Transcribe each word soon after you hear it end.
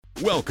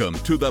Welcome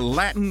to the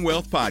Latin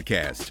Wealth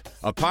Podcast,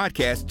 a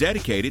podcast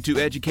dedicated to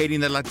educating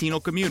the Latino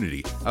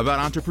community about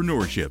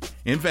entrepreneurship,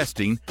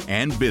 investing,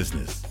 and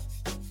business.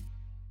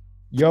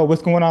 Yo,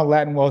 what's going on,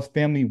 Latin Wealth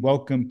family?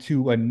 Welcome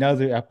to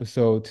another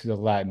episode to the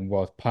Latin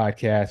Wealth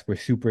Podcast. We're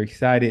super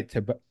excited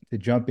to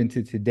jump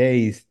into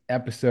today's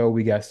episode.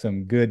 We got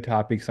some good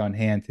topics on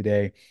hand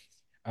today.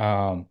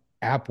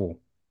 Apple.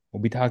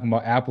 We'll be talking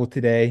about Apple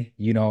today.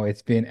 You know,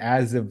 it's been,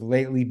 as of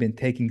lately, been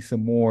taking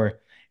some more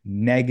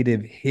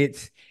negative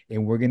hits,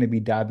 and we're going to be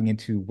diving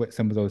into what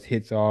some of those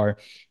hits are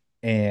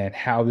and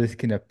how this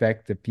can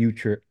affect the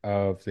future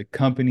of the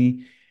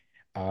company.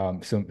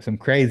 Some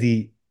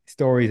crazy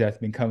stories that's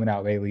been coming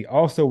out lately.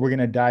 Also, we're going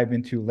to dive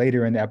into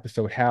later in the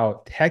episode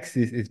how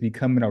Texas is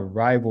becoming a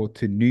rival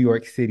to New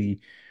York City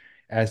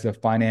as the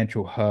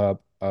financial hub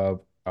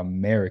of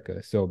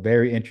America. So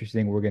very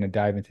interesting. We're going to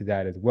dive into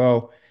that as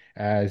well.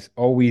 As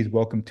always,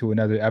 welcome to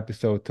another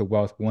episode to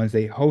Wealth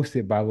Wednesday,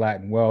 hosted by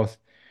Latin Wealth.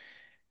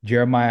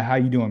 Jeremiah, how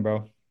you doing,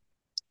 bro?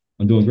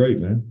 I'm doing great,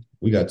 man.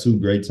 We got two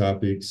great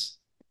topics,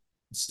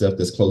 stuff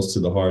that's close to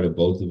the heart of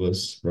both of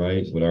us,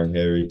 right? With our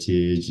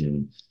heritage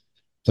and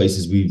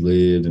places we've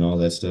lived and all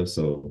that stuff.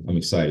 So I'm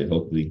excited.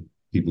 Hopefully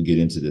people get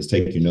into this.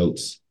 Take your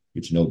notes,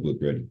 get your notebook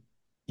ready.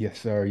 Yes,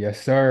 sir.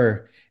 Yes,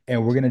 sir.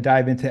 And we're going to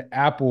dive into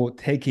Apple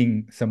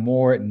taking some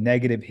more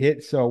negative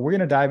hits. So we're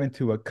going to dive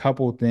into a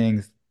couple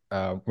things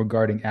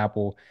regarding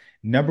Apple.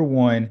 Number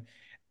one,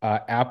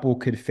 Apple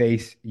could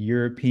face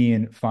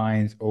European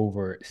fines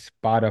over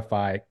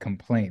Spotify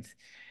complaints.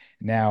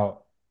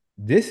 Now,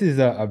 this is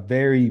a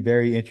very,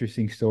 very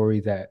interesting story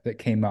that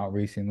came out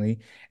recently.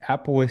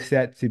 Apple is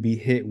set to be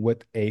hit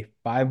with a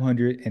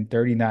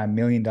 $539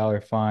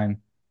 million fine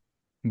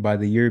by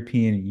the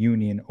European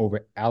Union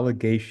over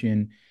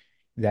allegation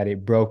that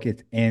it broke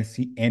its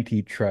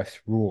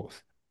antitrust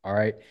rules. All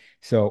right.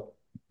 So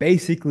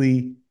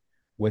basically,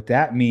 what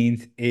that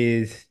means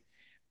is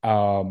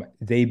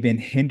they've been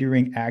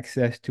hindering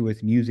access to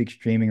its music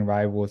streaming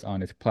rivals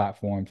on its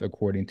platforms,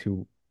 according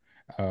to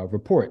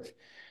reports.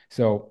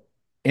 So,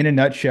 in a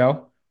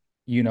nutshell,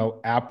 you know,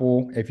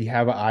 Apple, if you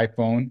have an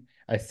iPhone,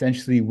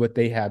 essentially what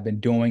they have been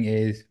doing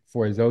is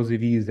for those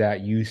of you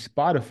that use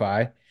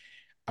Spotify,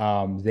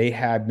 they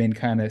have been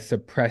kind of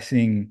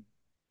suppressing,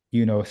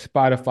 you know,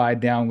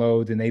 Spotify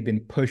downloads, and they've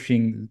been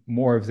pushing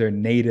more of their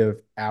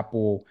native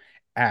Apple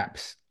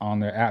apps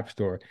on their app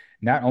store.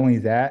 Not only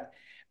that,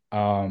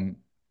 um,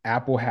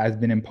 Apple has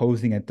been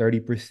imposing a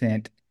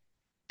 30%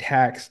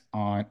 tax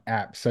on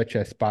apps such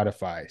as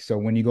Spotify. So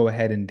when you go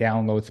ahead and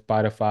download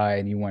Spotify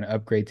and you want to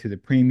upgrade to the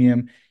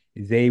premium,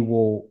 they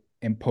will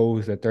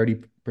impose a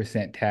 30%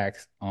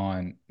 tax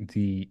on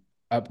the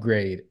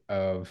upgrade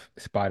of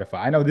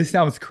Spotify. I know this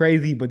sounds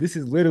crazy, but this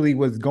is literally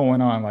what's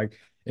going on. Like,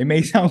 it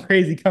may sound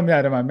crazy coming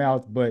out of my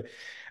mouth, but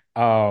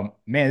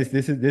man,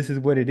 this is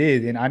what it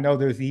is. And I know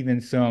there's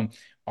even some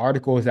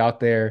articles out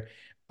there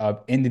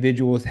of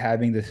individuals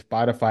having the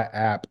Spotify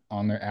app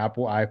on their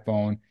Apple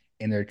iPhone,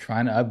 and they're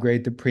trying to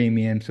upgrade the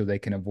premium so they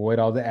can avoid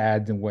all the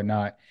ads and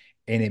whatnot.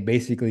 And it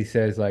basically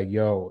says like,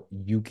 yo,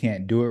 you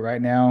can't do it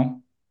right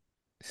now.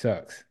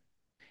 Sucks.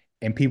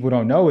 And people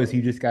don't know is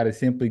you just got to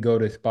simply go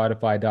to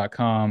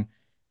Spotify.com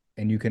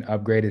and you can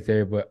upgrade it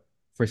there. But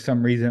for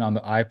some reason on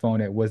the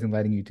iPhone, it wasn't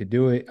letting you to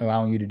do it,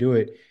 allowing you to do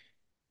it.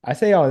 I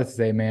say all this to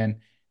say,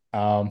 man,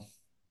 um,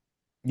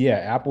 yeah,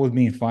 Apple is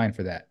being fined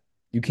for that.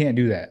 You can't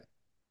do that.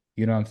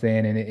 You know what I'm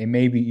saying? And it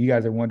may be you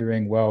guys are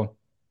wondering, well,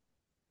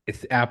 it's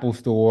the Apple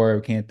Store.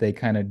 Can't they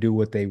kind of do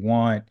what they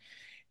want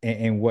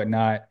and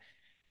whatnot?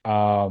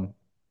 Um,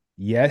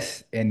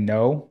 yes and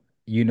no.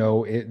 You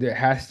know, there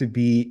has to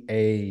be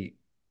a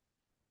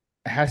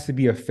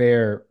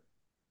fair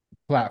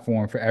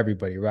platform for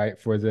everybody, right?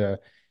 For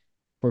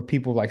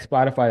people like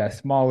Spotify that's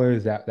smaller,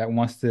 that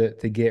wants to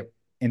get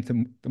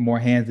into the more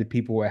hands of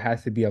people, it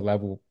has to be a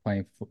level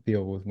playing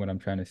field, was what I'm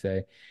trying to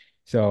say.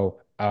 So,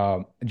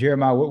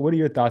 Jeremiah, what are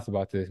your thoughts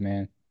about this,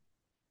 man?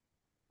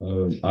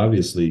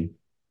 Obviously,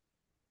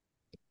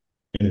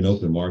 in an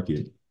open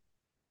market,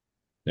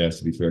 there has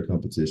to be fair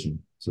competition.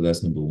 So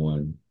that's number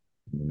one.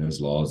 And there's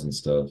laws and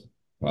stuff.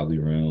 Probably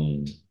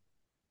around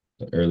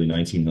the early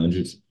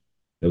 1900s,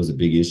 that was a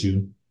big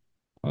issue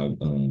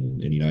in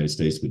the United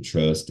States with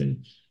trust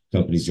and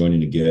companies joining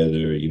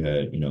together. You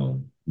had,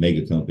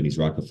 mega companies,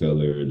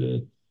 Rockefeller,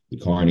 the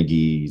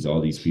Carnegies,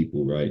 all these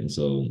people, right? And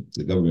so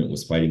the government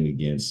was fighting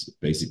against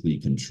basically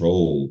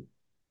control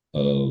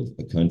of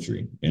a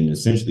country. And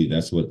essentially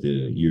that's what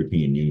the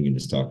European Union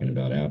is talking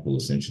about, Apple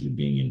essentially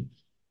being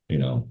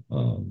in,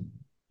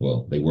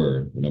 well, they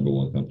were the number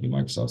one company,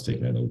 Microsoft's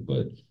taking that over,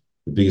 but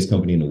the biggest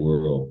company in the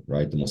world,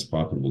 right? The most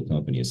profitable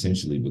company,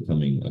 essentially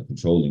becoming a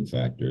controlling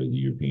factor of the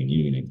European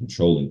Union and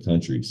controlling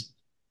countries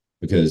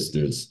because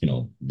there's,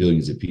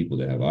 billions of people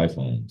that have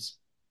iPhones.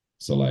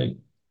 So like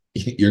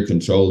you're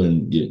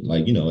controlling,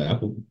 like,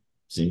 Apple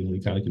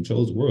seemingly kind of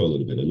controls the world a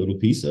little bit, a little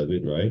piece of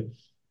it, right?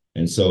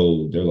 And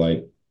so they're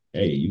like,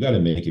 hey, you got to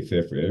make it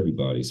fair for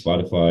everybody.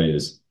 Spotify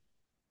is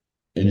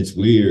and it's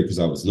weird because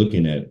I was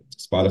looking at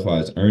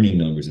Spotify's earning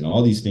numbers and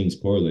all these things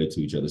correlate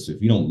to each other. So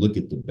if you don't look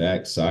at the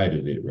back side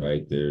of it,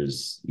 right,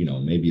 there's,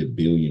 maybe a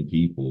billion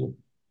people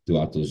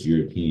throughout those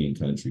European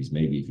countries,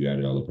 maybe if you add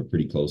it all up, are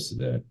pretty close to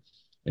that.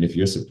 And if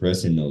you're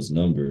suppressing those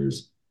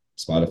numbers,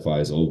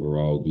 Spotify's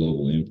overall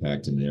global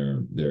impact and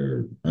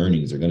their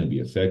earnings are going to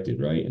be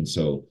affected, right? And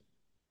so,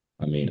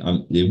 I mean,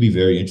 it'll be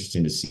very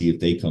interesting to see if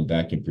they come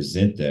back and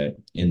present that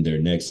in their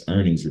next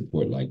earnings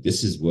report. Like,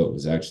 this is what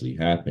was actually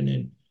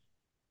happening.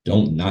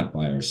 Don't not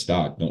buy our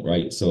stock. Don't,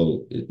 right.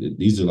 So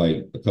these are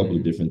like a couple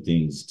of Mhm. different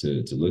things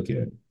to look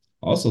at.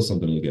 Also,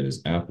 something to look at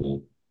is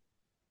Apple.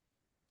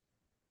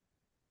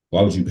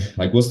 Why would you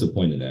like? What's the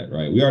point of that,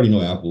 right? We already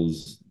know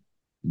Apple's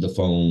the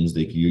phones.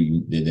 They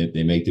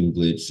make them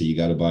glitch, so you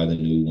got to buy the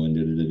new one.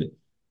 Da, da, da, da.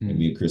 And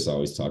me Mm. and Chris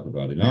always talk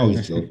about it. And I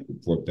always joke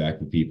report back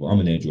with people.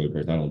 I'm an Android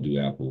person. I don't do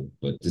Apple,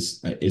 but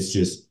this it's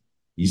just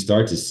you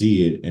start to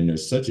see it, and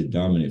there's such a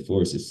dominant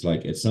force. It's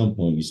like at some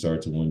point you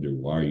start to wonder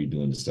why are you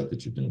doing the stuff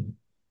that you're doing.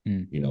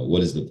 Mm.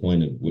 What is the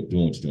point of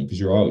doing what you're doing? Because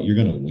you're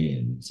gonna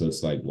win. So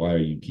it's like, why are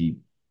you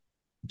keep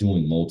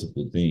doing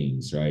multiple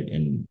things, right?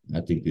 And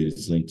I think that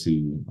it's linked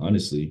to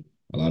honestly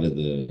a lot of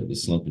the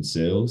slump in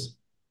sales,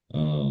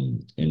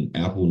 and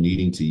Apple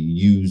needing to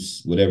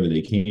use whatever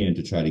they can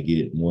to try to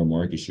get more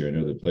market share in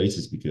other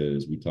places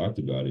because we talked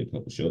about it a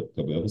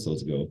couple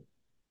episodes ago.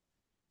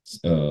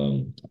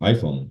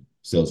 iPhone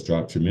sales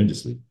dropped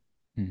tremendously.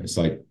 Mm. It's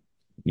like,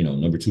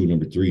 number two,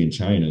 number three in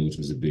China, which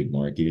was a big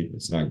market.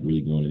 It's not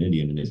really growing in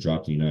India, and then it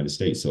dropped in the United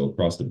States. So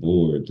across the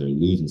board, they're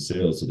losing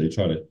sales. So they're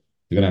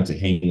gonna have to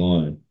hang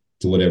on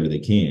to whatever they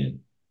can.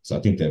 So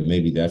I think that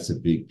maybe that's a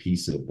big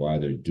piece of why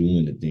they're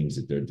doing the things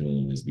that they're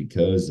doing is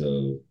because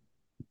of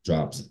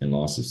drops and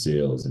loss of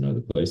sales in other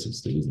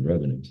places. They're losing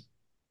revenue.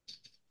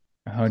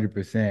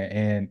 100%.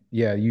 And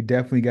yeah, you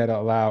definitely got to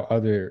allow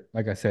other,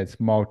 like I said,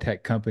 small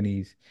tech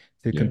companies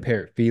to Yeah.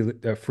 compare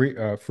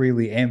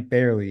freely and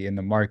fairly in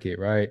the market,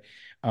 right?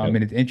 Yep.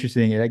 And it's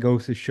interesting, and that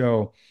goes to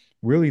show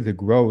really the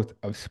growth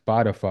of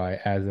Spotify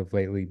as of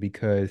lately,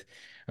 because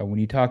when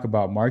you talk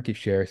about market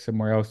share,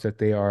 somewhere else that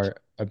they are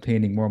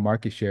obtaining more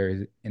market share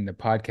is in the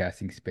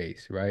podcasting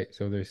space, right?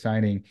 So they're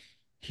signing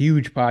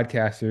huge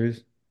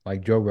podcasters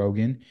like Joe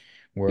Rogan,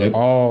 where Yep.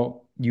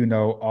 all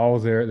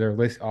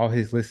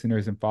his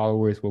listeners and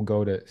followers will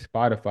go to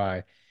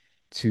Spotify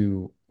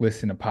to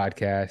listen to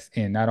podcasts,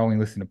 and not only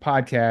listen to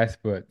podcasts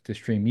but to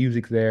stream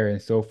music there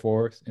and so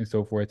forth and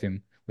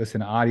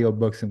listen to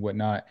audiobooks and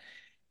whatnot.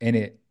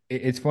 And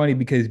it's funny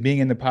because being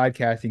in the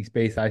podcasting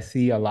space, I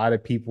see a lot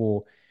of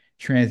people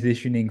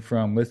transitioning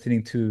from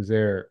listening to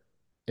their,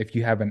 if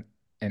you have an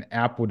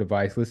Apple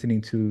device,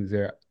 listening to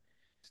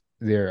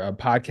their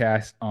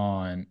podcast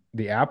on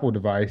the Apple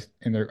device,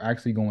 and they're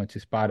actually going to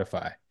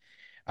Spotify.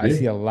 I Yeah.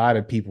 see a lot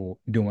of people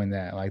doing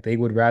that. Like they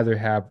would rather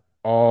have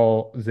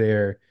all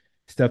their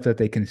stuff that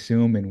they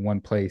consume in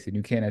one place, and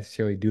you can't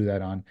necessarily do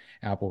that on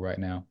Apple right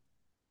now.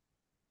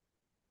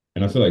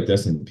 And I feel like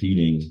that's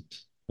impeding.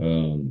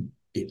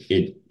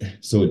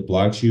 So it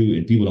blocks you,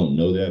 and people don't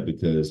know that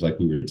because, like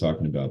we were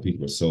talking about,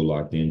 people are so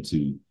locked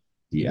into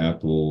the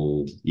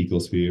Apple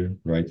ecosphere,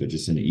 right? They're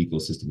just in the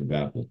ecosystem of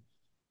Apple,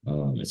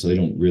 and so they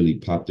don't really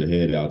pop their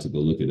head out to go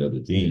look at other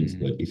things.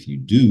 Mhm. But if you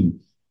do,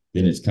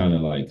 then it's kind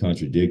of like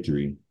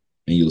contradictory,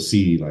 and you'll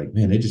see like,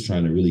 man, they're just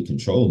trying to really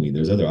control me.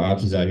 There's other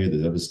options out here.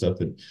 There's other stuff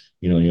that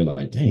and you're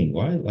like, dang,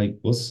 why? Like,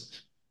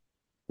 what's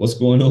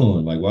going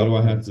on? Like, why do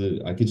I have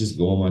to? I could just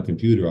go on my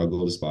computer. I'll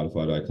go to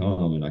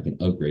Spotify.com and I can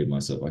upgrade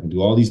myself. I can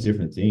do all these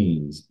different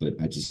things, but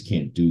I just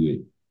can't do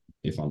it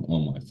if I'm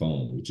on my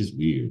phone, which is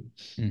weird.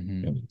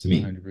 Mm-hmm. To me,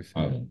 I don't 100%.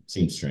 know,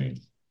 seems strange.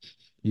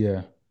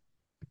 Yeah.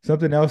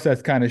 Something else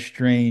that's kind of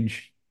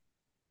strange,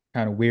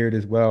 kind of weird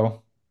as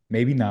well,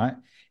 maybe not,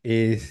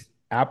 is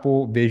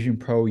Apple Vision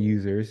Pro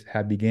users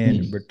have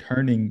begun Hmm.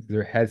 returning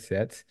their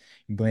headsets,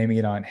 blaming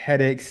it on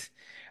headaches,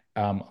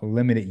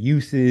 limited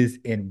uses,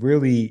 and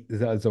really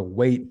the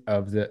weight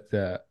of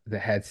the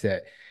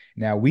headset.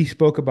 Now we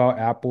spoke about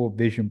Apple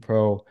Vision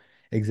Pro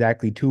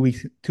exactly 2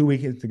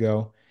 weeks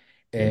ago,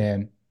 Yeah.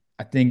 and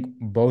I think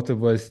both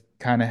of us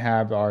kind of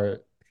have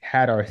our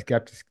had our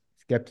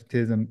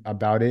skepticism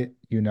about it.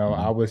 I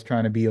Hmm. was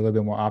trying to be a little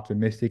bit more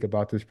optimistic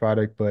about this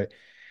product, but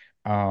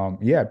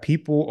yeah,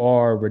 people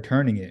are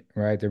returning it,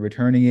 right? They're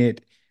returning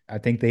it. I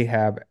think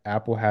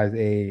Apple has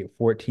a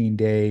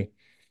 14-day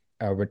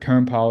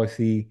return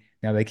policy.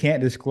 Now they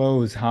can't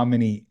disclose how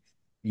many,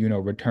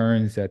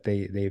 returns that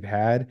they've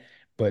had,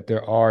 but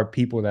there are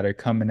people that are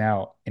coming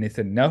out, and it's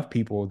enough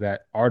people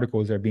that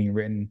articles are being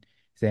written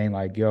saying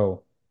like,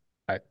 "Yo,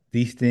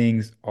 these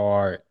things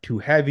are too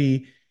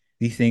heavy.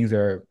 These things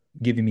are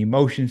giving me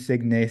motion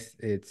sickness.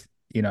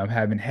 I'm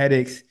having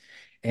headaches."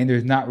 And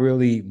there's not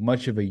really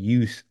much of a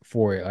use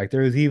for it. Like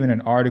there was even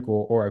an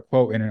article or a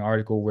quote in an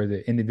article where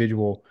the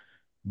individual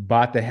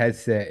bought the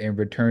headset and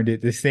returned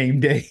it the same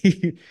day.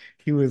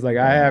 He was like,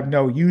 I have Wow.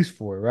 no use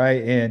for it,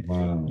 right? And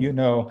you Wow.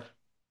 know,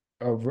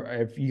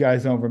 if you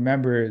guys don't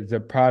remember, the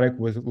product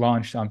was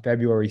launched on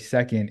February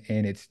 2nd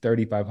and it's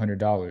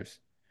 $3,500.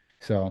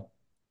 So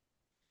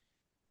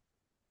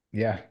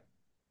yeah.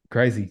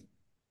 Crazy.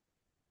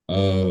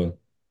 Uh,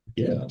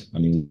 yeah. I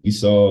mean, we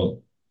saw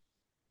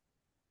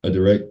a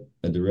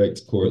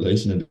direct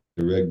correlation,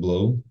 a direct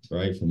blow,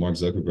 right, from Mark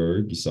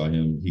Zuckerberg. You saw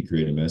him, he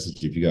created a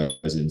message. If you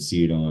guys didn't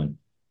see it on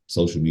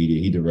social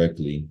media, he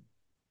directly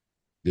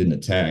didn't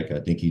attack. I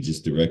think he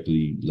just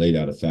directly laid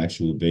out a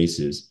factual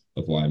basis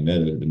of why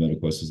the Meta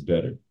Quest was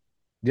better.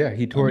 Yeah,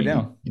 he I tore it mean,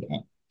 down.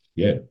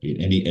 yeah,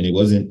 and it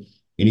wasn't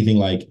anything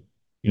like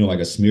like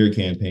a smear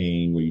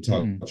campaign where you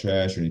talk Mm-mm.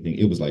 trash or anything.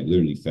 It was like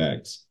literally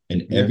facts,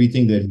 and Yeah.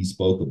 everything that he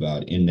spoke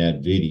about in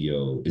that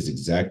video is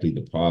exactly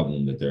the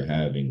problem that they're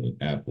having with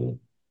Apple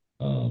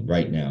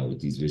right now with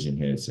these Vision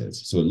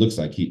headsets. So it looks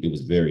like it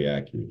was very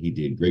accurate. He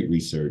did great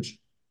research.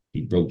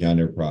 He broke down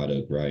their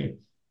product, right?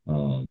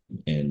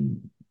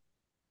 And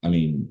I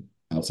mean,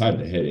 outside of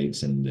the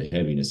headaches and the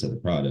heaviness of the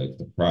product,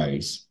 the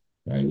price,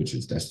 right, which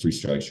is that's three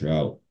strikes you're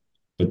out.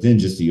 But then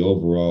just the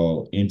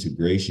overall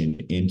integration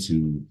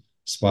into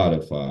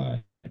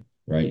Spotify,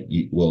 right?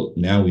 Well,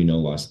 now we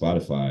know why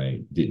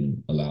Spotify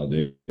didn't allow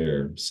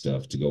their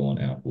stuff to go on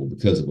Apple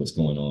because of what's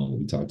going on. What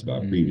we talked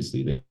about Mm-hmm.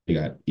 previously, they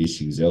got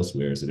issues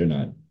elsewhere, so they're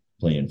not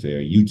playing fair.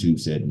 YouTube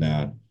said,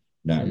 nah,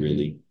 not Mm-hmm.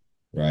 really,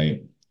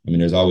 right? I mean,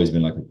 there's always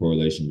been like a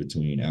correlation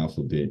between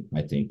Alphabet,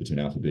 I think, between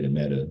Alphabet and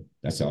Meta.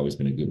 That's always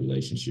been a good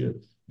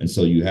relationship. And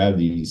so you have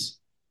these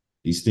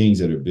things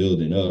that are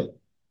building up.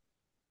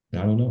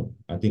 And I don't know.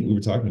 I think we were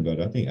talking about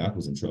it. I think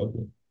Apple's in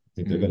trouble.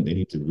 I think Mm-hmm. they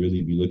need to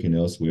really be looking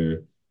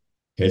elsewhere.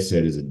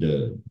 Headset is a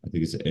dud. I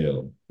think it's an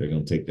L. They're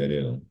gonna take that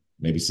L.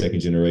 Maybe second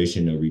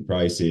generation, they'll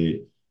reprice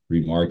it,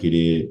 remarket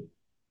it,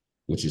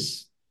 which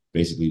is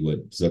basically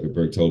what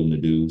Zuckerberg told them to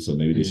do. So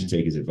maybe they should Mm-hmm.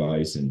 take his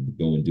advice and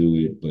go and do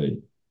it. But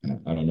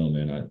I don't know,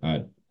 man.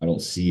 I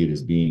don't see it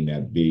as being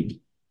that big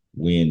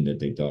win that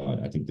they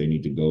thought. I think they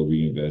need to go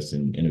reinvest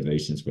in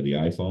innovations for the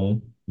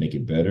iPhone, make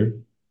it better,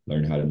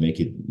 learn how to make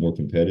it more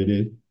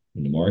competitive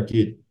in the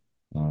market,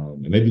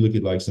 and maybe look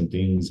at like some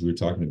things we were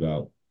talking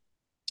about.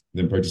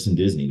 Them purchasing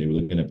Disney, they were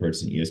looking at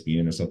purchasing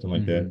ESPN or something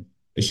like Mm-hmm. that.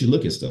 They should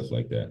look at stuff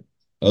like that.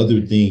 Other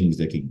Mm-hmm. things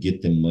that could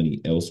get them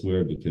money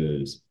elsewhere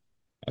because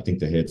I think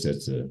the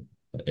headset's a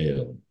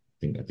L.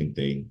 I think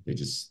they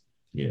just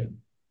yeah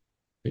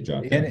they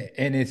dropped And out.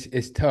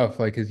 it's tough,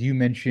 like as you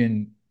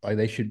mentioned, like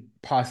they should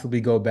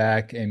possibly go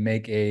back and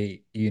make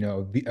a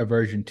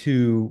version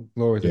two,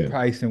 lower the Yeah.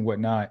 price and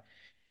whatnot.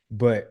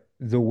 But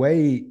the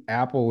way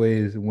Apple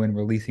is when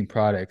releasing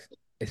products,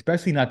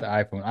 especially not the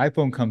iPhone,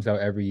 iPhone comes out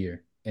every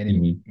year, and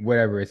in Mm-hmm.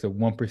 whatever it's a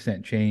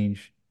 1%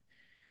 change,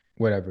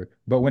 whatever.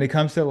 But when it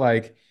comes to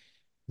like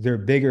their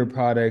bigger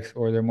products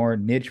or their more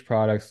niche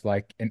products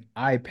like an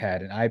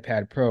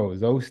iPad Pro,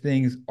 those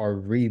things are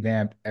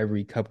revamped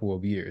every couple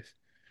of years.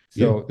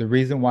 Yeah. So the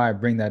reason why I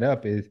bring that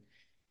up is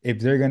if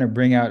they're going to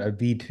bring out a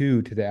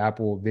V2 to the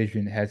Apple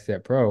Vision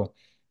Headset Pro,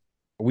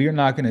 we are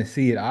not going to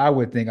see it, I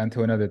would think,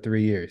 until another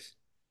 3 years.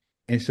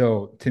 And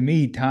so to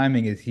me,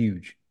 timing is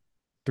huge.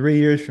 3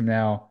 years from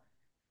now,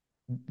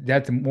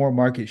 that's more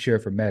market share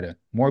for Meta.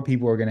 More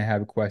people are going to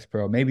have a Quest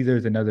Pro. Maybe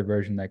there's another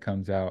version that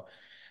comes out.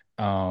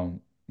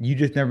 You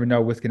just never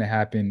know what's going to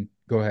happen.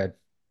 Go ahead.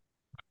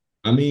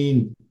 I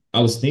mean, I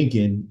was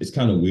thinking it's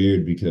kind of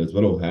weird because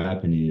what'll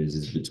happen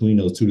is between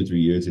those 2 to 3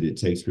 years that it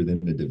takes for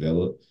them to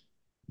develop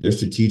their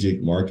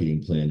strategic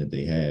marketing plan that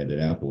they had, that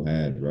Apple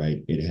had,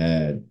 right? It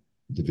had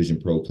the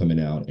Vision Pro coming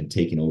out and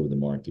taking over the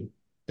market.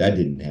 That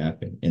didn't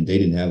happen. And they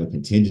didn't have a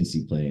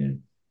contingency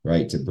plan,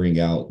 right, to bring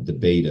out the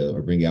beta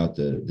or bring out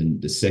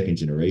the second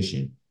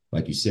generation.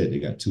 Like you said, they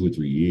got 2 or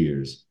 3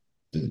 years.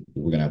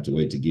 We're gonna have to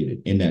wait to get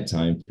it. In that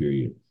time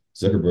period,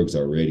 Zuckerberg's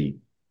already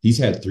he's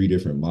had three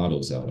different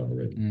models out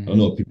already. I don't Hmm.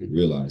 know if people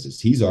realize this.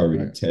 He's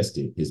already Right.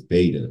 tested his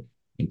beta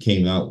and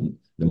came out.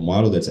 The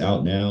model that's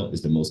out now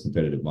is the most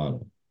competitive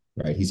model,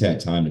 right? He's had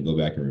time to go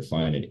back and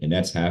refine it. And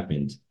that's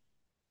happened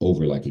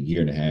over like a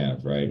year and a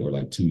half, right? Or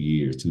like 2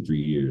 years,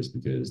 3 years,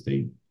 because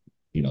they,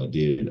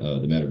 did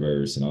the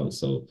metaverse and all that.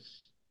 So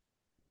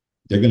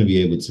they're going to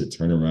be able to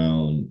turn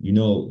around.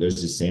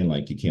 There's this saying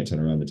like you can't turn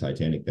around the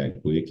Titanic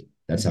that quick.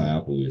 That's how Hmm.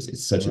 Apple is.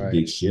 It's such a Right.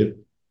 big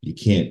ship. You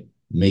can't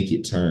make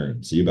it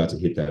turn. So you're about to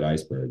hit that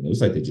iceberg. It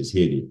looks like they just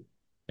hit it.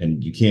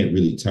 And you can't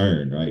really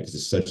turn, right? Because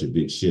it's such a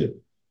big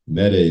ship.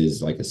 Meta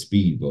is like a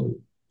speedboat,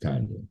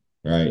 kind of,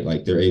 right?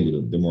 Like they're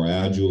more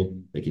agile,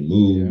 Hmm. they can Yeah.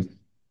 move.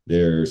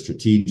 Their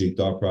strategic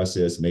thought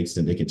process makes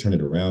them, they can turn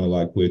it around a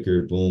lot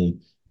quicker. Boom.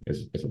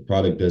 If a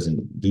product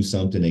doesn't do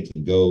something, they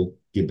can go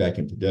get back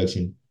in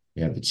production.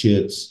 They have the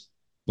chips,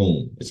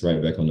 boom, it's right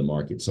back on the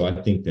market. So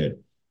I think that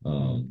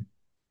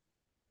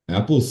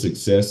Apple's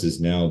success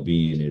is now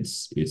being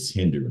its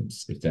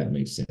hindrance, if that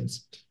makes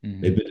sense.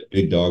 They've Hmm. been a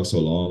big dog so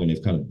long and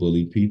they've kind of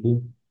bullied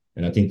people.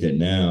 And I think that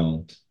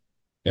now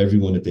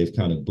everyone that they've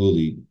kind of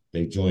bullied,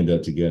 they've joined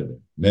up together.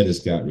 Meta's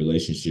got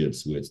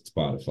relationships with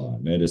Spotify.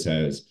 Meta's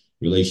has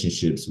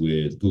relationships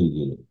with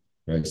Google,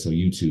 right? So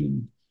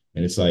YouTube.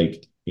 And it's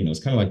like, it's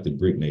kind of like the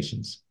BRIC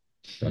nations,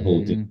 that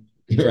whole thing,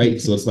 Hmm.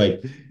 right? So it's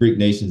like BRIC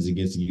nations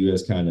against the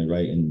US kind of,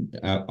 right? And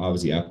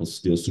obviously Apple's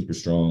still super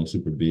strong,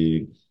 super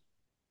big.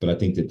 But I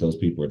think that those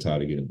people are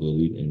tired of getting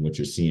bullied. And what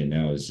you're seeing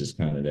now is just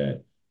kind of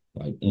that.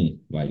 like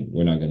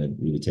we're not going to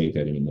really take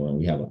that anymore. And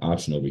we have an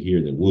option over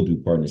here that we'll do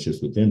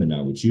partnerships with them and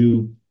not with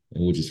you,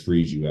 and we'll just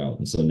freeze you out.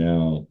 And so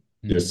now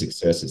their Mm,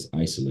 success is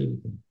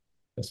isolated them.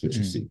 That's what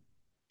you mm. see.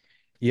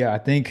 Yeah, I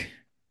think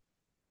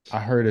I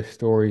heard a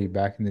story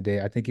back in the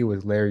day. I think it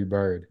was Larry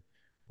Bird,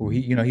 who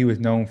Mhm. he was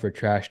known for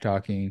trash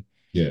talking,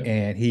 Yeah,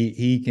 and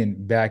he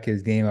can back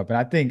his game up. And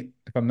I think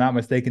if I'm not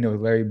mistaken, it was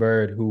Larry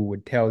Bird who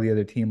would tell the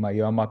other team like,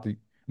 "Yo, I'm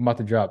about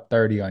to drop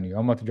 30 on you.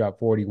 I'm about to drop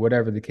 40,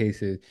 whatever the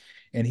case is,"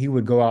 and he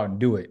would go out and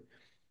do it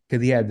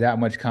because he had that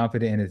much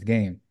confidence in his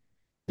game.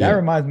 That yeah,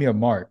 reminds me of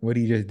Mark, what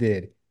he just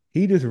did.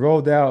 He just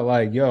rolled out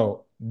like,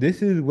 "Yo,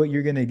 this is what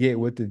you're gonna get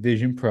with the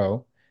Vision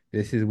Pro.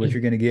 This is what yeah,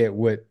 you're gonna get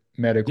with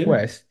Meta yeah,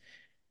 Quest."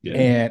 yeah,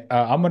 And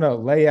I'm gonna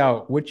lay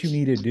out what you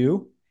need to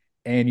do,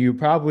 and you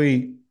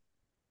probably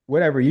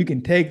whatever you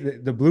can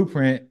take the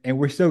blueprint, and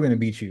we're still gonna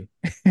beat you.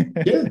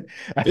 yeah.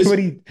 That's It's what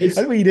he it's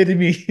that's what he did to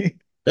me.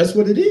 that's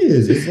what it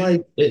is. It's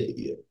like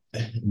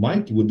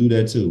Mike would do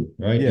that too,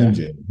 right? Yeah.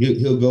 MJ,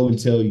 he'll go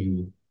and tell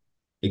you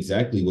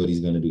exactly what he's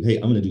going to do. Hey,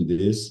 I'm going to do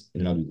this,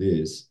 and then I'll do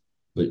this,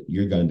 but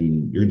you're gonna do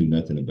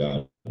nothing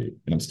about it,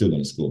 and I'm still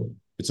going to score.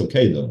 It's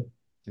okay though,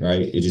 Yeah.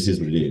 right? It just is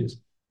what it is,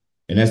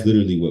 and that's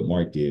literally what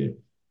Mark did.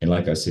 And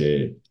like I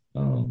said,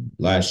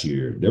 last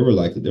year there was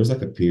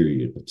like a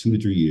period of 2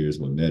 to 3 years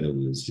when Meta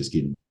was just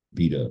getting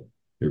beat up.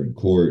 They were in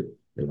court.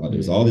 There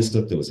was all this Hmm.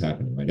 stuff that was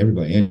happening, right?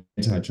 Everybody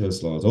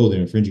antitrust laws. Oh,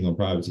 they're infringing on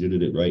privacy,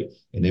 right?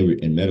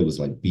 And Meta was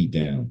like beat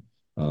down.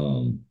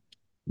 Um,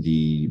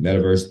 the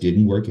metaverse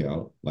didn't work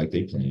out like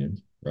they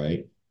planned,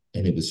 right?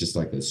 And it was just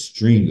like a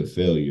string of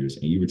failures.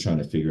 And you were trying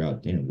to figure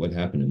out, damn, what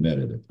happened to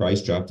Meta? The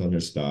price dropped on their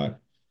stock.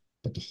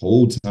 But the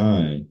whole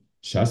time,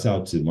 shouts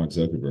out to Mark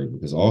Zuckerberg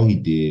because all he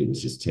did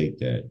was just take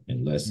that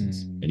and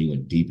lessons Mm, and he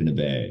went deep in the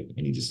bag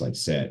and he just like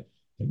sat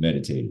and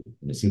meditated.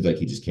 And it seems like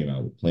he just came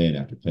out with plan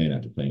after plan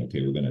after plan.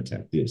 Okay, we're going to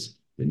attack this,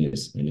 then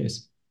this, and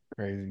this.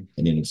 crazy.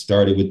 And then it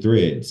started with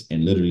threads.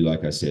 And literally,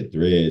 like I said,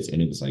 threads.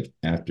 And it was like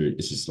after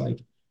it's just like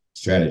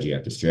strategy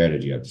after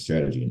strategy after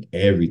strategy, and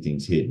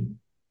everything's hidden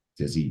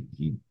because he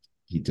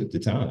took the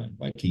time.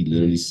 Like he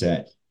literally Mm,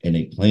 sat and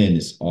they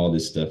planned all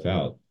this stuff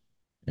out.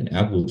 And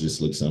Apple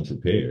just looks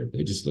unprepared.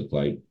 They just look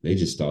like they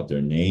just thought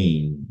their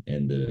name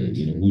and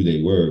hmm. who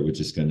they were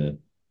just gonna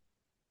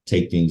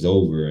take things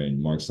over.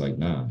 And Mark's like,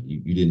 nah,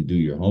 you didn't do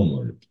your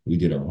homework. We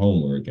did our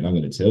homework, and I'm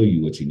gonna tell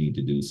you what you need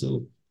to do.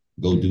 So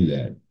go do Hmm.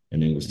 that.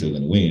 And then we're still Hmm.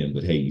 gonna win.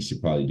 But hey, you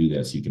should probably do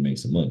that so you can make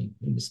some money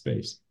in the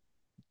space.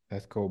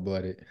 That's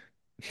cold-blooded.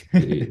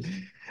 It is.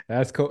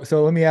 That's cool.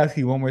 So let me ask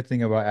you one more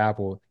thing about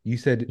Apple. You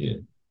said Yeah.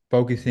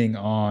 focusing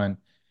on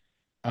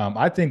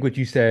I think what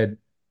you said,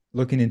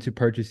 looking into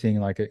purchasing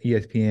like a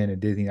ESPN and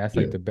Disney, that's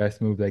like Yeah. the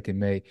best move they can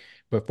make.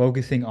 But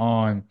focusing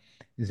on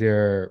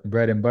their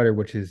bread and butter,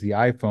 which is the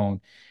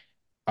iPhone,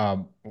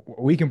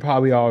 we can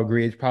probably all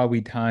agree it's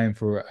probably time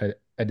for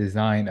a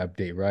design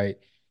update, right?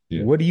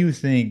 Yeah. What do you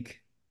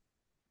think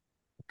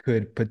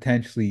could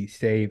potentially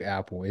save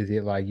Apple? Is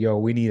it like, yo,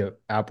 we need a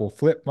Apple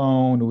flip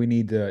phone? Do we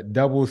need the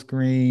double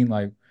screen?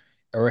 Like,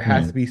 or it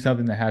has to No. be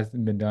something that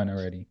hasn't been done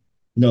already?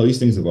 No, these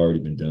things have already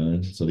been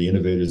done. So the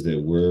innovators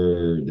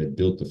that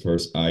built the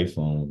first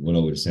iPhone went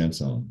over to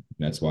Samsung.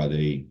 That's why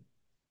they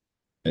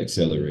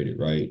accelerated,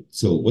 right?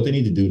 So what they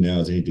need to do now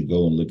is they need to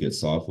go and look at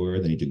software.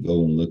 They need to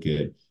go and look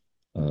at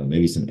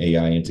maybe some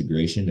AI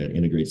integration that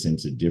integrates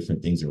into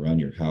different things around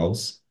your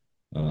house.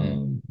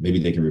 Mm, Maybe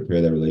they can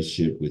repair that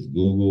relationship with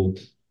Google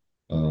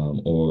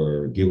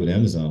or get with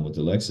Amazon with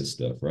Alexa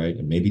stuff, right?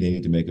 And maybe they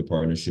need to make a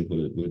partnership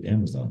with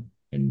Amazon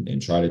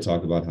and try to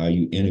talk about how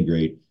you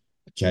integrate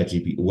Chat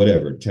GPT,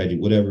 whatever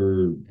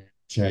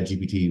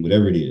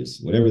it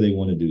is, whatever they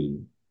want to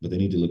do. But they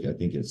need to look, I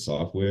think, at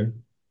software.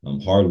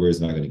 Hardware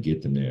is not going to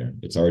get them there.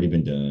 It's already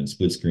been done.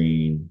 Split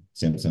screen.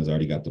 Samsung's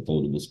already got the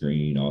foldable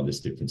screen, all this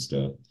different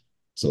stuff.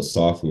 So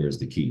software is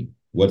the key.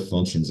 What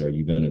functions are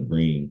you going to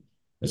bring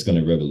that's going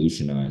to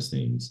revolutionize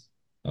things?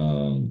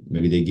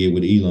 Maybe they get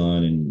with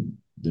Elon and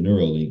the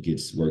Neuralink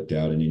gets worked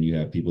out, and then you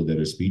have people that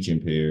are speech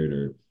impaired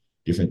or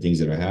different things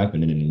that are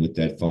happening. And with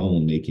that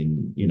phone, they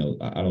can,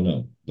 I don't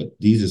know. But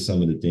these are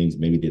some of the things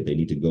maybe that they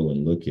need to go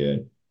and look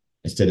at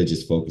instead of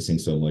just focusing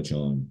so much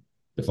on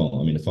the phone.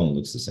 I mean, the phone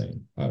looks the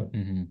same.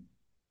 hmm.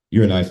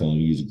 You're an iPhone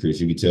user,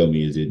 Chris. You can tell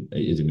me, is it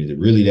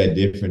really that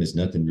different? It's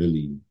nothing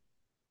really.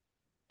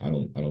 I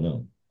don't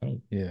know. I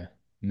don't. Yeah.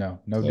 No,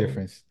 no So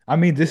difference. I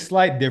mean, there's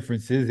slight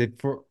differences if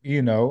for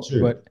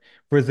sure, but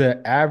for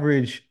the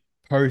average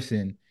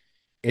person,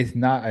 it's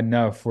not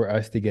enough for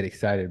us to get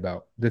excited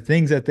about. The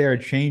things that they're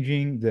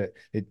changing, the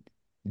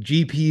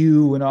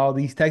GPU and all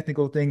these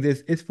technical things,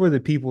 it's for the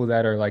people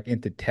that are like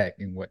into tech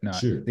and whatnot.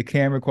 sure, The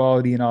camera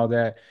quality and all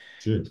that,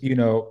 sure.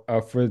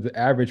 for the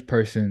average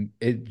person,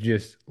 it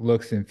just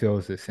looks and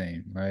feels the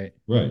same, right?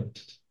 Right.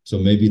 So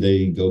maybe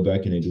they go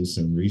back and they do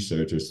some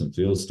research or some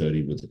field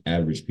study with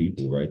average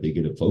people, right? They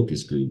get a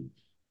focus group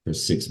for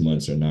 6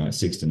 months or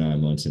 6 to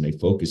 9 months, and they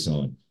focus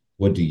on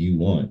what do you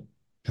want?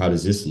 How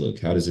does this look?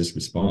 How does this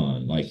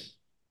respond? Like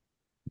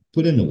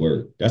put in the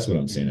work. That's what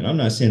I'm saying. And I'm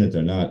not saying that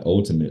they're not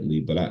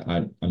ultimately, but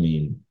I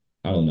mean,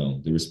 I don't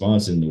know. The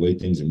response and the way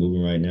things are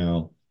moving right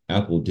now,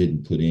 Apple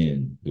didn't put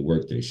in the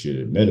work they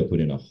should. Meta put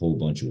in a whole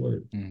bunch of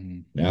work.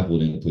 Mm-hmm. And Apple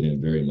didn't put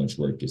in very much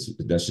work.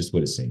 That's just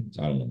what it seems.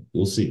 I don't know.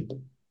 We'll see.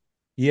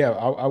 Yeah,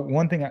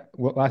 one thing,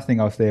 last thing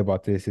I'll say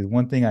about this is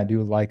one thing I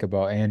do like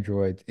about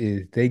Androids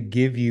is they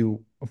give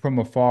you from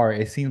afar,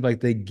 it seems like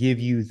they give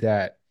you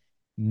that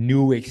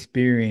new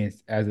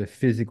experience as a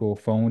physical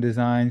phone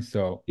design.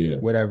 So Yeah.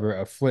 whatever,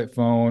 a flip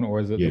phone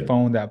or the Yeah.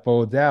 phone that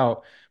folds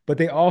out, but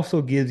they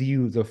also give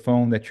you the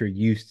phone that you're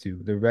used to,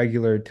 the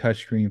regular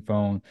touchscreen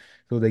phone.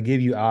 So they give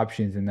you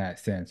options in that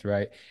sense,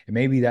 right? And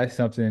maybe that's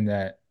something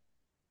that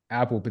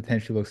Apple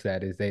potentially looks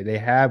at is they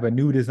have a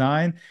new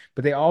design,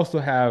 but they also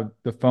have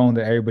the phone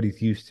that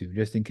everybody's used to,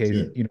 just in case,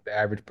 Sure. the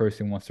average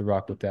person wants to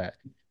rock with that.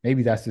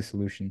 Maybe that's the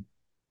solution.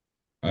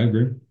 I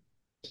agree.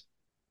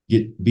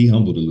 Be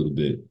humbled a little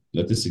bit.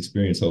 Let this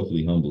experience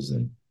hopefully humbles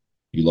them.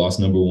 You lost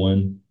number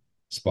one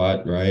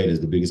spot, right, as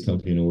the biggest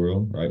company in the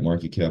world, right?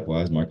 Market cap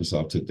wise,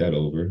 Microsoft took that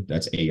over.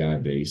 That's AI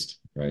based,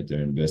 right?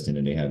 They're investing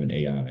and they have an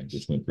AI,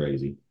 which went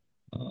crazy.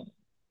 Um,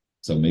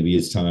 so maybe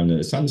it's time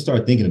to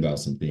start thinking about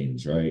some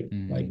things, right?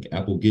 Mhm. Like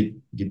Apple, get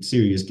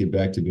serious, get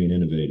back to being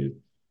innovative.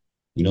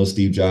 We know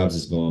Steve Jobs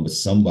is gone,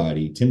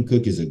 but Tim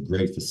Cook is a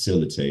great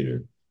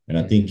facilitator. And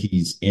I think Mhm.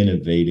 he's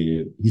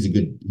innovative.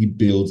 He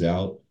builds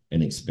out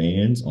and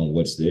expands on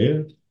what's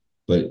there,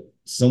 but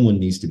someone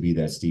needs to be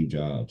that Steve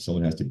Jobs.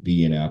 Someone has to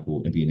be in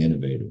Apple and be an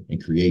innovator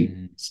and create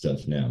Mhm.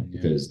 stuff now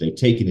Yeah, because they've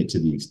taken it to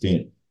the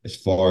extent as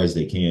far as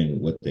they can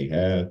with what they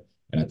have.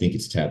 And I think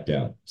it's tapped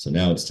out. So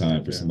now it's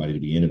time for yeah, somebody to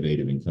be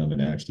innovative and come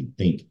and actually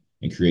think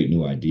and create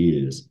new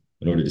ideas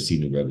in order to see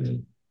new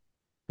revenue.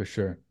 for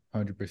sure.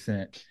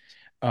 100%.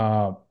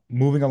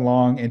 Moving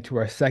along into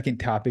our second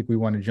topic we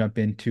want to jump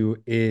into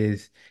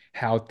is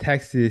how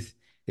Texas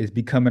is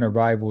becoming a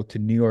rival to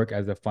New York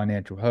as a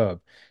financial hub.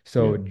 Yeah.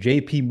 So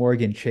JP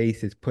Morgan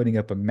Chase is putting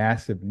up a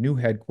massive new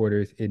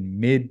headquarters in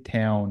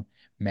Midtown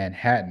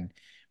Manhattan.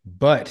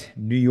 But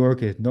New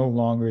York is no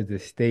longer the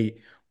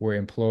state where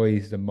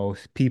employs the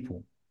most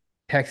people.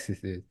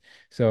 Texas is.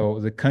 So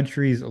the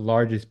country's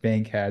largest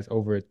bank has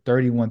over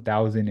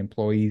 31,000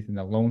 employees in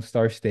the Lone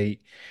Star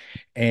State,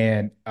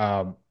 and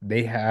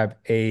they have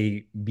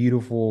a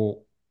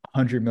beautiful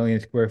 100 million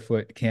square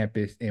foot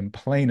campus in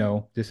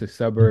Plano, just a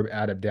suburb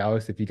out of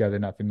Dallas, if you guys are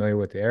not familiar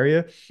with the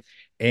area.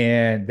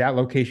 And that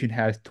location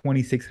has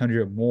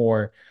 2,600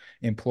 more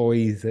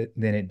employees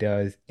than it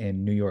does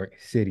in New York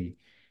City.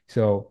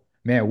 So,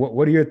 man,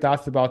 what are your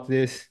thoughts about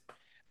this?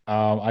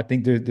 I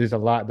think there's a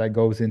lot that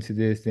goes into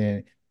this,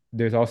 and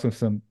there's also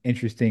some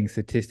interesting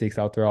statistics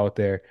out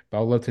there.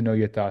 But I'd love to know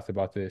your thoughts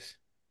about this.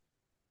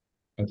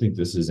 I think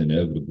this is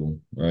inevitable,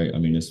 right? I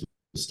mean, this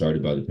was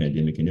started by the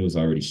pandemic and it was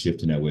already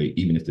shifting that way,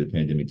 even if the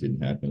pandemic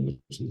didn't happen,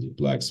 which was a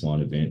black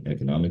swan event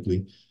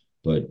economically.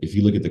 But if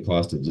you look at the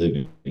cost of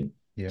living,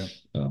 Yeah.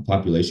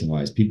 population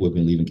wise, people have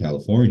been leaving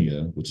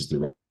California, which is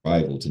the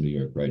rival to New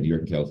York, right? New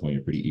York and California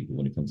are pretty equal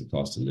when it comes to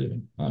cost of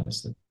living,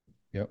 honestly.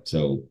 Yep.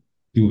 So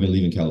people have been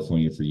leaving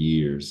California for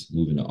years,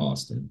 moving to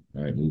Austin,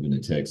 right? Moving to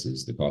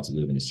Texas. The cost of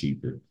living is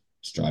cheaper.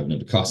 It's driving up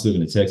the cost of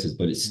living in Texas,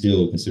 but it's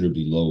still Mhm.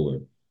 considerably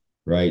lower,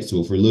 right?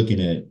 So if we're looking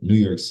at New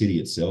York City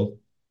itself,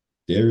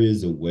 there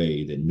is a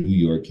way that New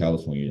York,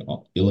 California,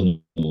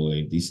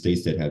 Illinois, these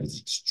states that have this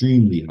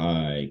extremely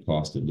high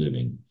cost of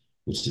living,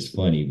 which is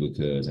funny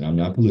because, and I'm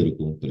not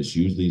political, but it's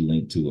usually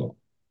linked to a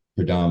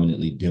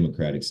predominantly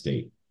Democratic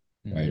state,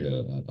 right?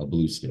 Mhm. A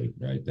blue state,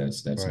 right?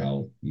 That's Right.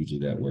 how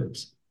usually that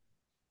works.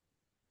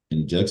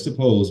 And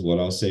juxtapose, what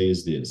I'll say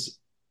is this: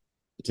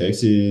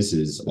 Texas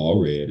is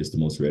all red. It's the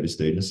most reddest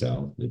state in the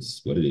South.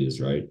 It's what it is,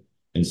 right?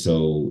 And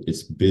so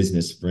it's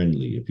business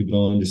friendly. If people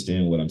don't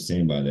understand what I'm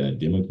saying by that,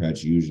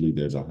 Democrats usually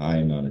there's a high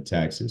amount of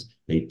taxes.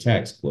 They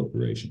tax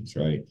corporations,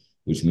 right?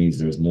 Which means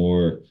there's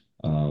more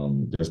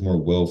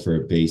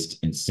welfare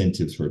based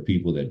incentives for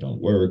people that don't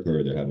work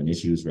or they're having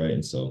issues, right?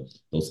 And so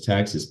those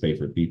taxes pay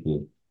for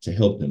people to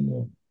help them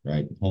more,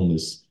 right?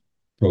 Homeless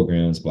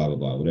programs, blah blah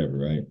blah, whatever,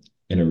 right?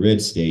 In a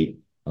red state,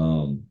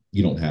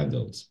 you don't have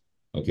those.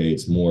 Okay,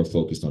 it's more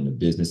focused on the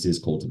businesses,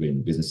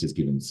 cultivating businesses,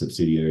 giving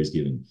subsidiaries,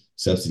 giving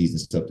subsidies and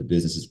stuff to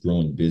businesses,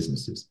 growing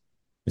businesses.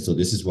 And so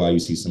this is why you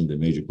see some of the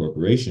major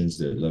corporations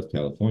that left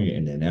California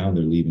and then now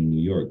they're leaving New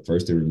York.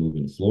 First, they were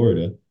moving to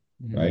Florida,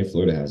 Mhm. right?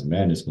 Florida has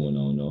madness going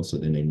on, though. So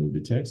then they moved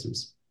to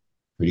Texas.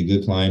 Pretty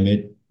good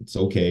climate. It's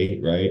okay,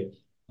 right?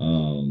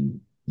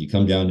 You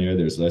come down there,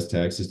 there's less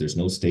taxes, there's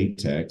no state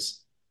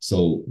tax.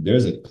 So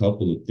there's a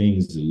couple of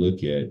things to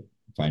look at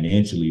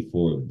financially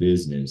for a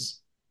business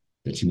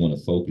that you want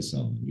to focus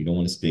on. You don't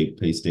want to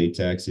pay state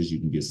taxes. You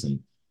can get some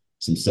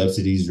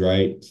subsidies,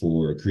 right,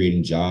 for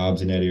creating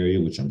jobs in that area,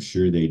 which I'm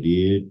sure they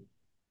did.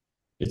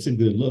 It's a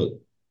good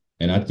look.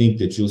 And I think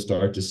that you'll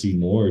start to see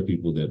more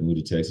people that move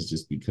to Texas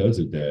just because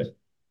of that.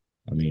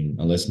 I mean,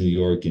 unless New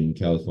York and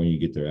California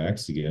get their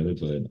acts together,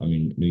 but I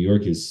mean, New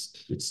York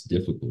it's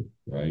difficult,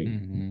 right?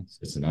 Mhm.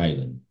 It's an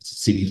island. It's a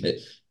city that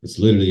it's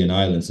literally an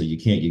island. So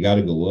you got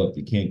to go up.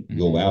 You can't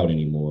go Mhm. out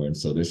anymore. And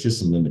so there's just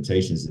some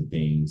limitations and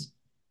things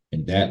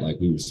And that, like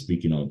we were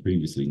speaking on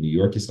previously, New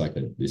York is like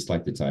it's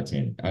like the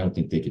Titanic. I don't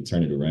think they could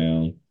turn it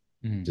around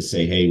Mhm. to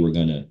say, hey, we're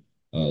gonna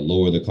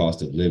lower the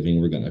cost of living,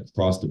 we're gonna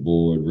across the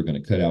board, we're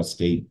gonna cut out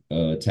state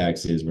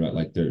taxes. We're not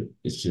like they're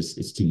it's just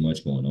it's too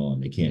much going on.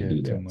 They can't Yeah,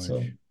 do too that. much,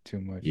 So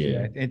too much. Yeah,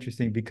 yeah, it's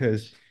interesting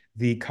because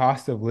the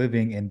cost of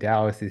living in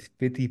Dallas is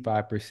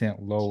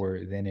 55%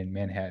 lower than in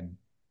Manhattan.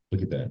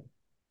 look at that.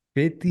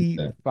 Look at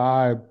that.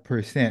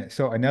 55%.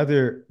 So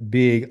another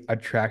big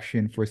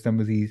attraction for some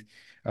of these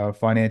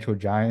financial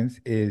giants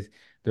is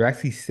they're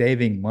actually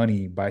saving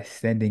money by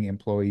sending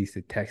employees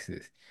to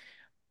Texas.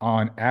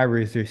 On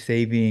average, they're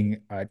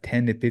saving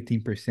 10 to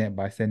 15%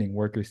 by sending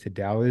workers to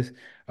Dallas,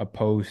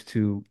 opposed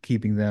to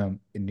keeping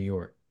them in New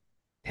York.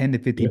 10 to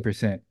Yeah,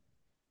 15%.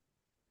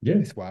 yeah.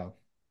 It's wild.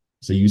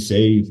 So you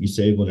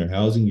save on their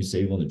housing, you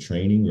save on the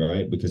training,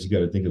 right? Because you got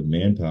to think of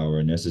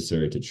manpower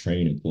necessary to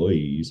train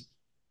employees,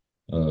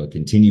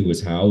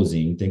 continuous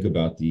housing. Think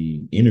about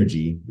the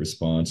energy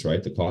response,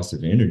 right? The cost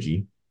of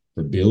energy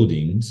for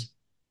buildings,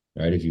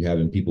 right? If you're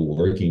having people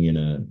working in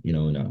a, in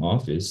an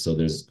office, so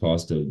there's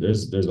cost of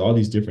there's all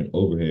these different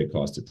overhead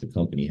costs that the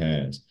company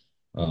has.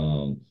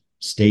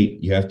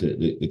 State, you have to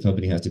the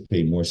company has to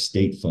pay more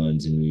state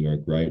funds in New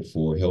York, right,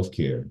 for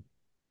healthcare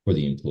for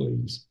the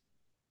employees.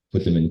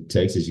 Put them in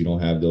Texas, you don't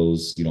have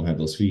those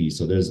fees.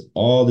 So there's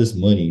all this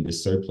money,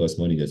 this surplus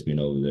money that's been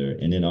over there.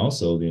 And then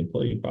also the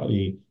employee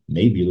probably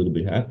may be a little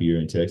bit happier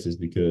in Texas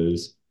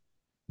because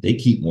they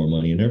keep more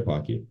money in their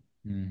pocket.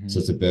 So Hmm.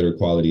 it's a better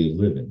quality of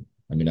living.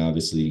 I mean,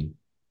 obviously,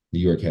 New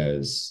York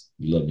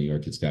you love New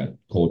York. It's got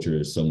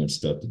culture, so much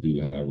stuff to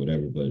do,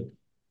 whatever. But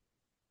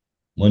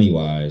money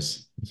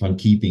wise, if I'm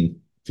keeping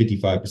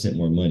 55%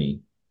 more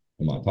money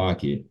in my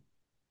pocket,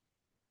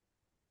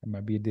 That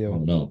might be a I deal.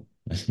 don't know.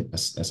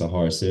 That's a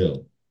hard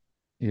sell.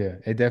 Yeah,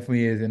 it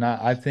definitely is. And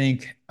I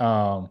think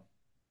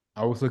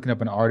I was looking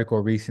up an article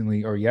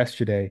recently or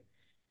yesterday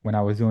when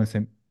I was doing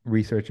some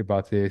research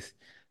about this.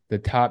 The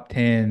top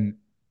 10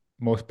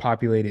 most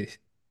populated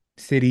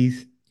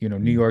cities, New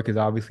Mm-hmm. York is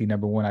obviously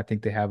number one. I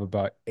think they have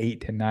about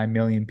 8 to 9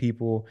 million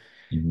people.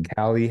 Mm-hmm.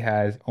 Cali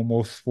has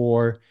almost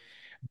four.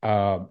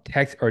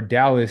 Tex or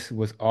Dallas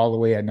was all the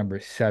way at number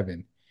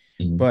seven.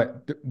 Mm-hmm.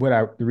 But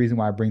the reason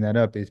why I bring that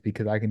up is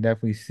because I can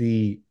definitely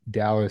see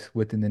Dallas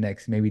within the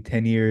next maybe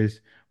 10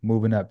 years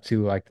moving up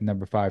to like the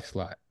number five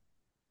slot,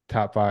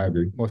 top I five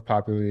agree. most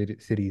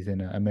populated cities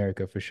in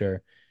America for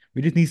sure.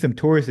 We just need some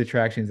tourist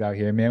attractions out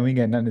here, man. We ain't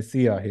got nothing to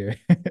see out here.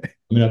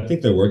 I mean, I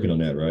think they're working on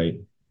that, right?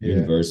 Yeah.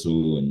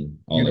 Universal and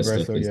all that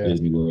stuff. Universal, It's yeah.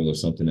 Disney World or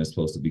something that's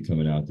supposed to be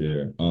coming out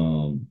there.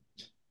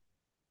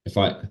 If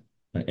I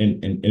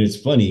and it's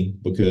funny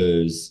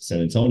because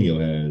San Antonio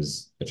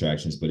has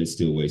attractions, but it's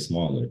still way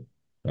smaller,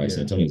 right?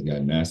 San Yeah. Antonio's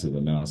got massive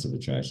amounts of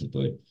attractions,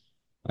 but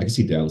I can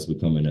see Dallas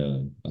becoming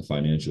a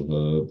financial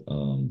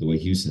hub. The way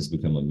Houston's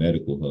become a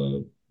medical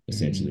hub, Mhm.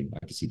 essentially,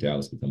 I can see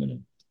Dallas becoming a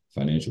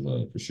financial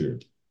hub for sure.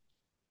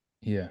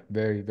 Yeah,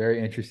 very, very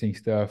interesting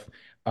stuff.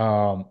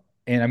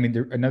 And I mean,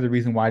 another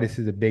reason why this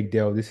is a big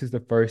deal, this is the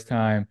first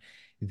time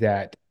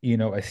that,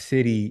 a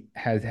city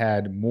has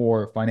had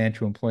more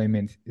financial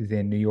employment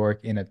than New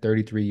York in a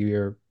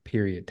 33-year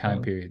time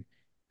Uh, period.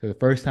 So the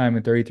first time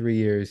in 33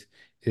 years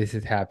this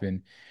has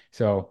happened.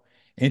 So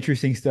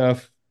interesting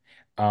stuff.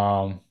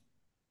 Um,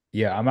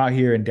 yeah, I'm out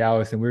here in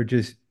Dallas and we're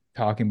just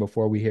talking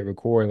before we hit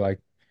record, like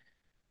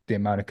the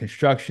amount of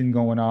construction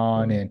going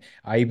on. uh, And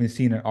I even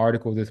seen an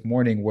article this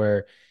morning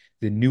where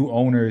the new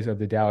owners of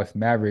the Dallas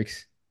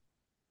Mavericks,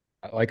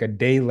 like a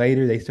day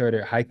later, they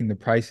started hiking the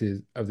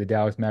prices of the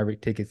Dallas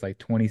Maverick tickets like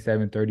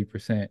 27,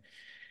 30%.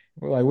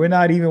 We're like, we're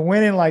not even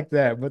winning like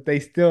that, but they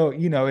still,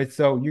 it's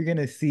so you're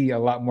gonna see a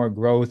lot more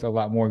growth, a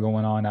lot more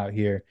going on out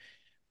here.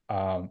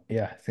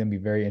 Yeah, it's gonna be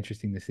very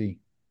interesting to see.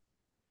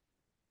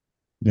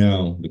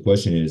 Now the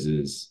question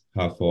is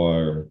how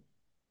far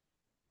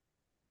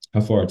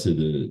to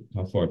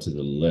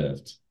the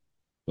left,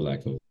 for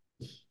lack of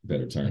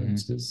better Hmm.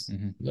 terms, because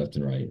Hmm. left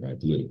and right, right,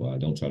 political. I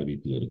don't try to be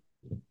political.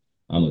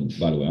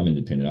 By the way, I'm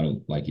independent. I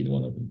don't like either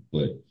one of them.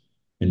 But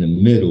in the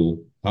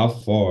middle, how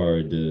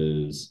far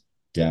does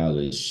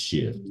Dallas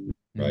shift,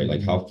 right?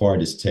 Like Hmm. how far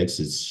does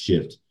Texas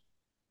shift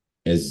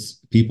as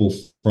people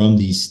from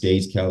these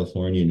states,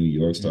 California, New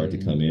York, start to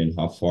Hmm. come in?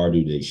 How far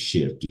do they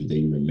shift? Do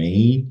they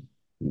remain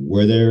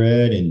where they're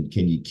at, and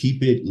can you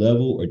keep it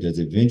level, or does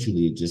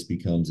eventually it just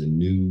becomes a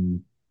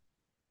new,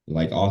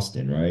 like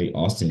Austin, right?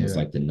 Austin was Yeah.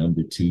 like the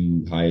number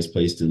two highest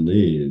place to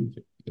live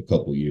a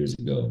couple years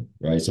ago,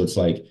 right? So it's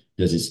like,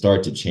 does it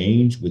start to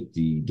change with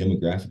the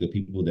demographic of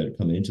people that are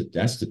coming into it?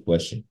 That's the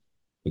question,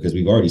 because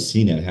we've already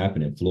seen that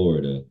happen in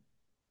Florida.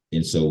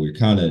 And so we're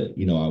kind of,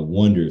 I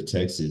wonder if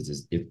Texas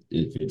is if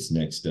it's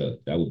next up.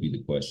 That would be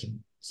the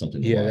question.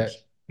 Something to Yeah, watch.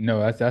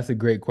 that's a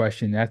great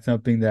question. That's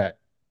something that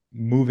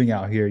moving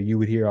out here you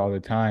would hear all the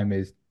time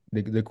is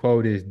the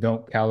quote is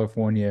don't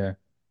California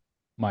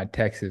my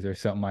Texas or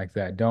something like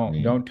that.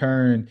 Don't Man,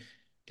 turn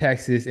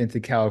Texas into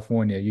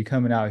California. You're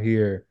coming out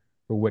here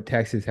for what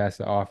Texas has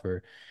to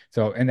offer.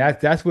 So, and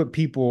that's what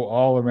people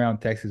all around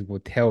Texas will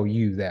tell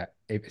you that,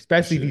 for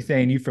especially if you're sure.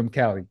 saying you from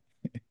Cali.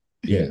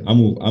 Yeah, I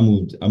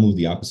moved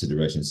the opposite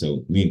direction.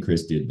 So me and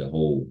Chris we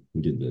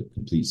did the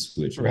complete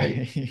switch, right?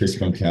 Right. Chris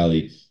from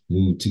Cali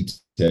moved to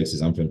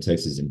Texas. I'm from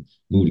Texas and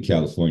moved to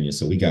California.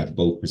 So we got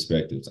both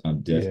perspectives.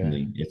 I'm Yeah,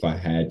 definitely, if I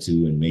had to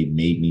and made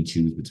me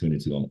choose between the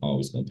two, I'm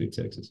always gonna pick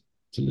Texas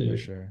to for live.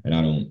 sure. And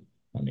I don't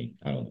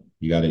know.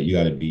 You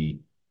gotta be,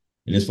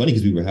 and it's funny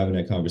because we were having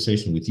that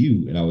conversation with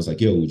you, and I was like,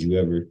 yo, would you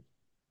ever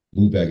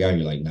move back out?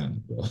 And you're like, nah,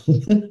 bro.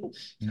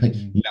 Like,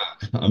 Hmm.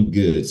 nah, I'm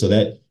good. So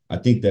that I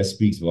think that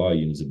speaks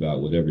volumes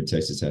about whatever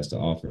Texas has to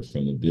offer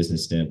from a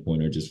business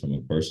standpoint or just from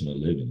a personal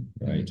living,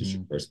 right? Just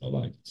your Hmm. personal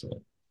life.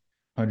 So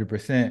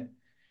 100%.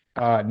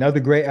 Another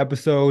great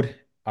episode.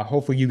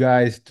 Hopefully, you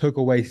guys took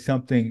away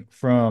something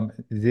from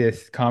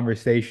this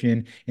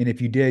conversation. And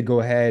if you did, go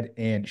ahead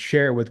and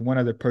share it with one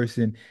other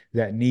person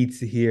that needs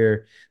to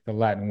hear the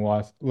Latin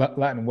Wealth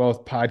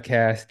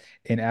podcast.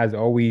 And as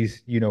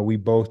always, we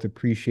both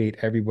appreciate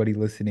everybody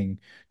listening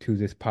to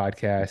this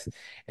podcast.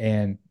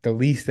 And the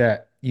least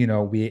that,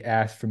 we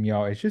ask from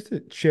y'all is just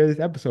to share this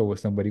episode with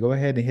somebody. Go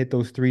ahead and hit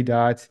those three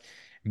dots,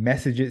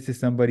 message it to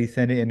somebody,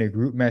 send it in a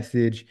group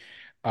message.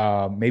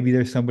 Maybe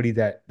there's somebody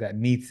that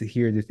needs to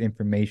hear this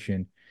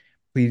information.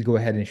 Please go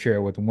ahead and share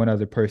it with one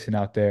other person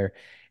out there.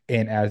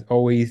 And as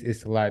always,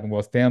 it's the Latin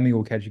Wealth family.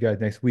 We'll catch you guys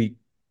next week.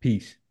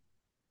 Peace.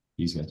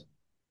 these guys.